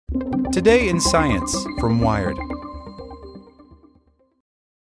Today in Science from Wired.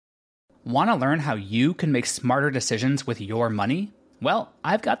 Want to learn how you can make smarter decisions with your money? Well,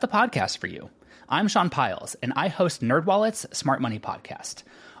 I've got the podcast for you. I'm Sean Piles, and I host NerdWallet's Smart Money Podcast.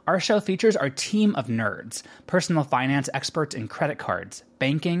 Our show features our team of nerds, personal finance experts in credit cards,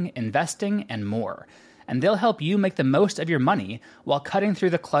 banking, investing, and more. And they'll help you make the most of your money while cutting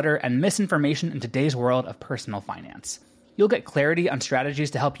through the clutter and misinformation in today's world of personal finance. You'll get clarity on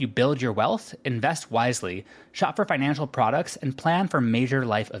strategies to help you build your wealth, invest wisely, shop for financial products, and plan for major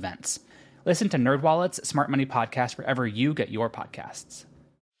life events. Listen to NerdWallet's Smart Money Podcast wherever you get your podcasts.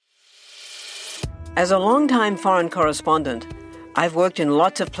 As a longtime foreign correspondent, I've worked in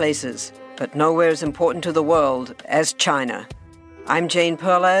lots of places, but nowhere as important to the world as China. I'm Jane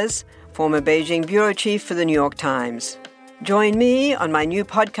Perlez, former Beijing bureau chief for the New York Times. Join me on my new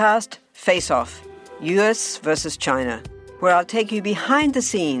podcast, Face Off, U.S. versus China, where I'll take you behind the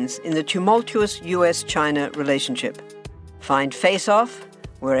scenes in the tumultuous U.S.-China relationship. Find Face Off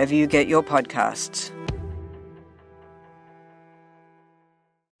wherever you get your podcasts.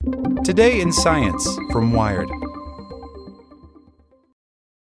 Today in Science from Wired.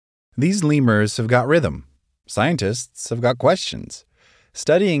 These lemurs have got rhythm. Scientists have got questions.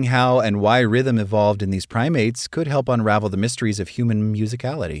 Studying how and why rhythm evolved in these primates could help unravel the mysteries of human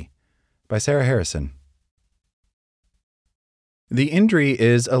musicality. By Sarah Harrison. The Indri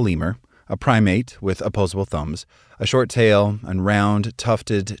is a lemur, a primate with opposable thumbs, a short tail, and round,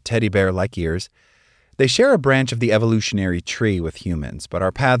 tufted, teddy bear-like ears. They share a branch of the evolutionary tree with humans, but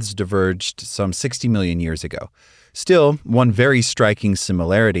our paths diverged some 60 million years ago. Still, one very striking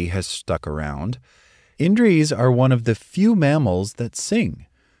similarity has stuck around. Indris are one of the few mammals that sing.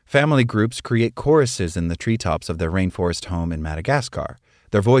 Family groups create choruses in the treetops of their rainforest home in Madagascar,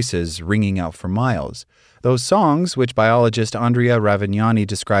 their voices ringing out for miles. Those songs, which biologist Andrea Ravignani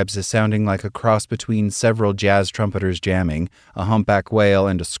describes as sounding like a cross between several jazz trumpeters jamming, a humpback whale,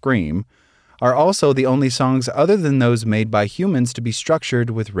 and a scream, are also the only songs other than those made by humans to be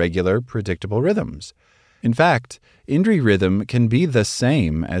structured with regular, predictable rhythms. In fact, Indri rhythm can be the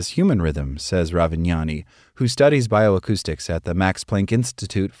same as human rhythm, says Ravignani, who studies bioacoustics at the Max Planck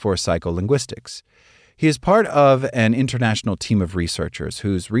Institute for Psycholinguistics. He is part of an international team of researchers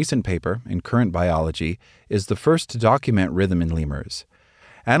whose recent paper in Current Biology is the first to document rhythm in lemurs.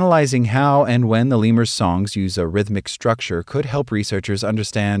 Analyzing how and when the lemurs' songs use a rhythmic structure could help researchers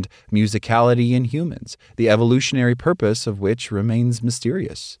understand musicality in humans, the evolutionary purpose of which remains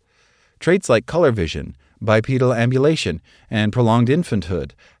mysterious. Traits like color vision, bipedal ambulation, and prolonged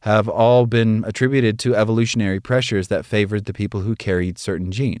infanthood have all been attributed to evolutionary pressures that favored the people who carried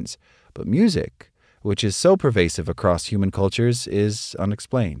certain genes. But music, which is so pervasive across human cultures, is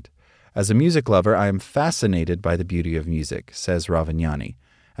unexplained. As a music lover, I am fascinated by the beauty of music, says Ravignani.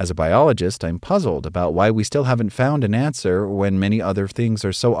 As a biologist, I'm puzzled about why we still haven't found an answer when many other things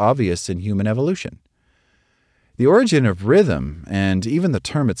are so obvious in human evolution. The origin of rhythm, and even the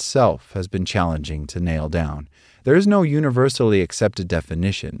term itself, has been challenging to nail down. There is no universally accepted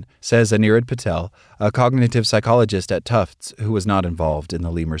definition, says Anirudh Patel, a cognitive psychologist at Tufts who was not involved in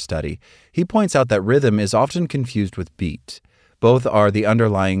the lemur study. He points out that rhythm is often confused with beat. Both are the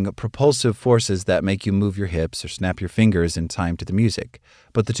underlying propulsive forces that make you move your hips or snap your fingers in time to the music,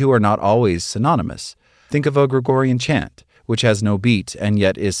 but the two are not always synonymous. Think of a Gregorian chant, which has no beat and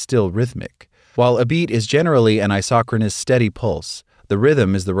yet is still rhythmic. While a beat is generally an isochronous steady pulse, the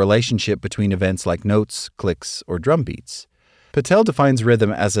rhythm is the relationship between events like notes, clicks, or drum beats. Patel defines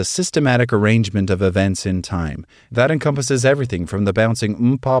rhythm as a systematic arrangement of events in time. That encompasses everything from the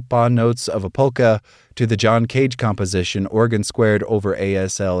bouncing pa notes of a polka to the John Cage composition organ squared over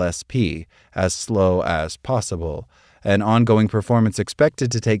ASLSP, as slow as possible, an ongoing performance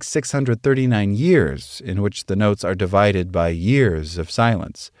expected to take 639 years, in which the notes are divided by years of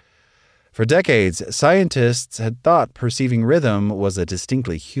silence. For decades, scientists had thought perceiving rhythm was a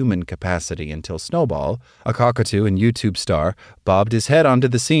distinctly human capacity until Snowball, a cockatoo and YouTube star, bobbed his head onto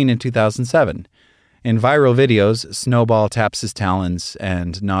the scene in 2007. In viral videos, Snowball taps his talons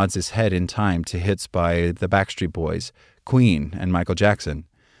and nods his head in time to hits by the Backstreet Boys, Queen, and Michael Jackson.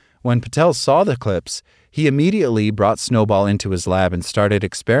 When Patel saw the clips, he immediately brought Snowball into his lab and started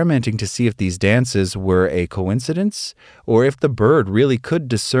experimenting to see if these dances were a coincidence or if the bird really could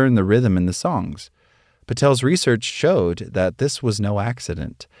discern the rhythm in the songs. Patel's research showed that this was no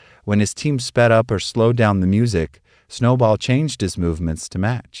accident. When his team sped up or slowed down the music, Snowball changed his movements to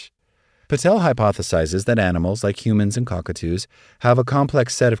match. Patel hypothesizes that animals, like humans and cockatoos, have a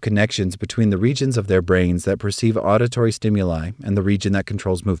complex set of connections between the regions of their brains that perceive auditory stimuli and the region that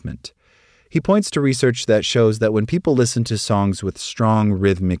controls movement. He points to research that shows that when people listen to songs with strong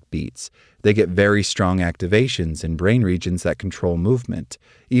rhythmic beats, they get very strong activations in brain regions that control movement,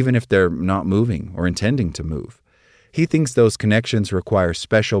 even if they're not moving or intending to move. He thinks those connections require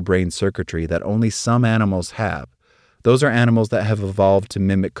special brain circuitry that only some animals have. Those are animals that have evolved to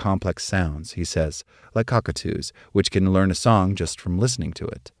mimic complex sounds, he says, like cockatoos, which can learn a song just from listening to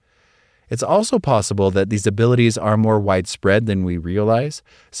it. It's also possible that these abilities are more widespread than we realize.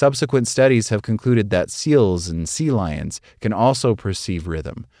 Subsequent studies have concluded that seals and sea lions can also perceive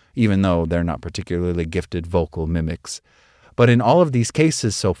rhythm, even though they're not particularly gifted vocal mimics. But in all of these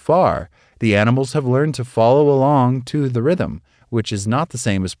cases so far, the animals have learned to follow along to the rhythm, which is not the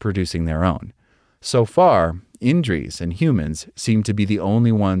same as producing their own. So far, Indris and humans seem to be the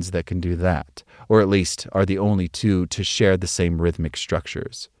only ones that can do that, or at least are the only two to share the same rhythmic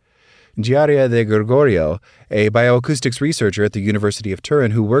structures. Giaria de Gregorio, a bioacoustics researcher at the University of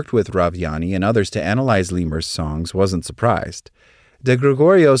Turin who worked with Raviani and others to analyze lemurs' songs, wasn't surprised. De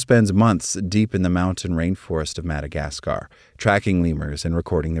Gregorio spends months deep in the mountain rainforest of Madagascar, tracking lemurs and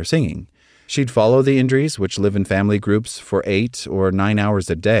recording their singing. She'd follow the Indris, which live in family groups, for 8 or 9 hours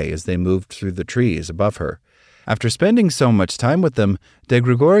a day as they moved through the trees above her. After spending so much time with them, De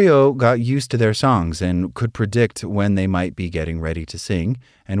Gregorio got used to their songs and could predict when they might be getting ready to sing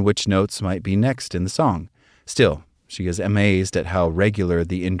and which notes might be next in the song. Still, she is amazed at how regular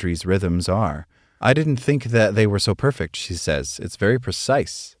the Indris' rhythms are. I didn't think that they were so perfect, she says. It's very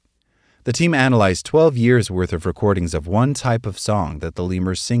precise. The team analyzed 12 years' worth of recordings of one type of song that the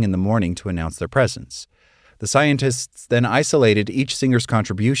lemurs sing in the morning to announce their presence. The scientists then isolated each singer's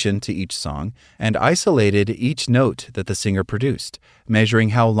contribution to each song and isolated each note that the singer produced, measuring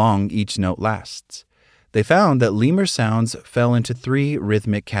how long each note lasts. They found that lemur sounds fell into 3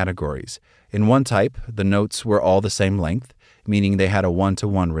 rhythmic categories. In one type, the notes were all the same length, meaning they had a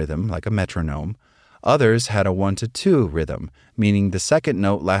 1-to-1 rhythm, like a metronome. Others had a 1-to-2 rhythm, meaning the second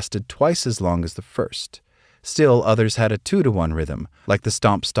note lasted twice as long as the first. Still, others had a 2-to-1 rhythm, like the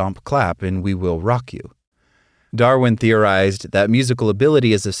stomp-stomp clap in We Will Rock You. Darwin theorized that musical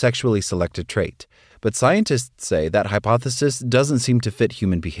ability is a sexually selected trait, but scientists say that hypothesis doesn't seem to fit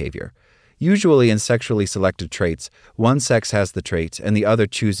human behavior. Usually in sexually selected traits, one sex has the trait and the other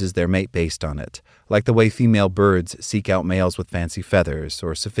chooses their mate based on it, like the way female birds seek out males with fancy feathers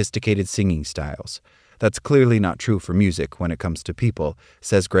or sophisticated singing styles. That's clearly not true for music when it comes to people,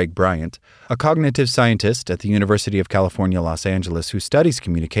 says Greg Bryant, a cognitive scientist at the University of California, Los Angeles, who studies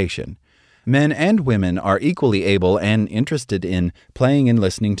communication. Men and women are equally able and interested in playing and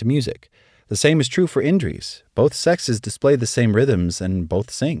listening to music. The same is true for Indris. Both sexes display the same rhythms and both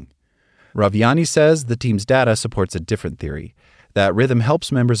sing. Raviani says the team's data supports a different theory, that rhythm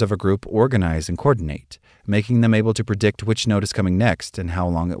helps members of a group organize and coordinate, making them able to predict which note is coming next and how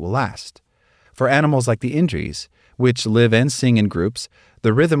long it will last. For animals like the Indris, which live and sing in groups,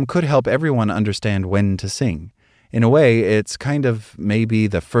 the rhythm could help everyone understand when to sing. In a way, it's kind of maybe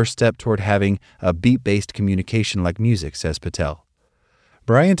the first step toward having a beat-based communication like music, says Patel.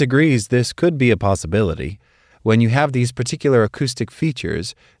 Bryant agrees this could be a possibility. When you have these particular acoustic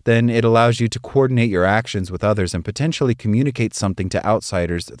features, then it allows you to coordinate your actions with others and potentially communicate something to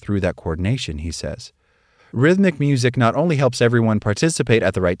outsiders through that coordination, he says. Rhythmic music not only helps everyone participate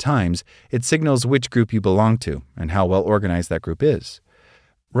at the right times, it signals which group you belong to and how well organized that group is.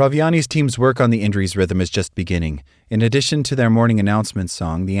 Raviani's team's work on the Indris' rhythm is just beginning. In addition to their morning announcement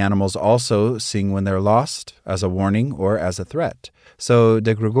song, the animals also sing when they're lost, as a warning or as a threat. So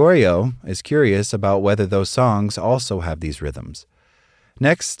De Gregorio is curious about whether those songs also have these rhythms.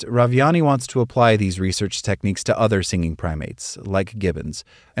 Next, Raviani wants to apply these research techniques to other singing primates, like gibbons,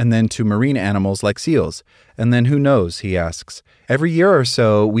 and then to marine animals like seals. And then who knows, he asks. Every year or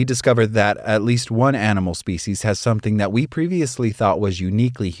so, we discover that at least one animal species has something that we previously thought was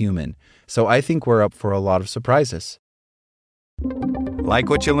uniquely human. So I think we're up for a lot of surprises. Like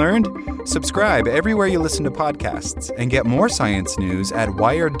what you learned? Subscribe everywhere you listen to podcasts and get more science news at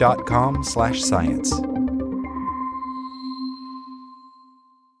wired.com/science.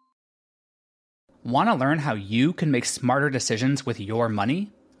 Want to learn how you can make smarter decisions with your money?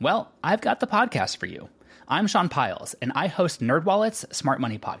 Well, I've got the podcast for you. I'm Sean Piles, and I host NerdWallet's Smart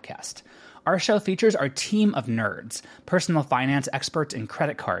Money Podcast. Our show features our team of nerds, personal finance experts in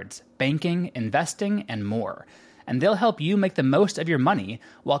credit cards, banking, investing, and more. And they'll help you make the most of your money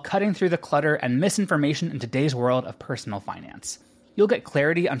while cutting through the clutter and misinformation in today's world of personal finance. You'll get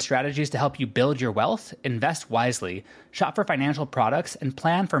clarity on strategies to help you build your wealth, invest wisely, shop for financial products, and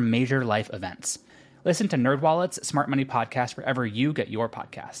plan for major life events. Listen to NerdWallet's Smart Money Podcast wherever you get your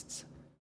podcasts.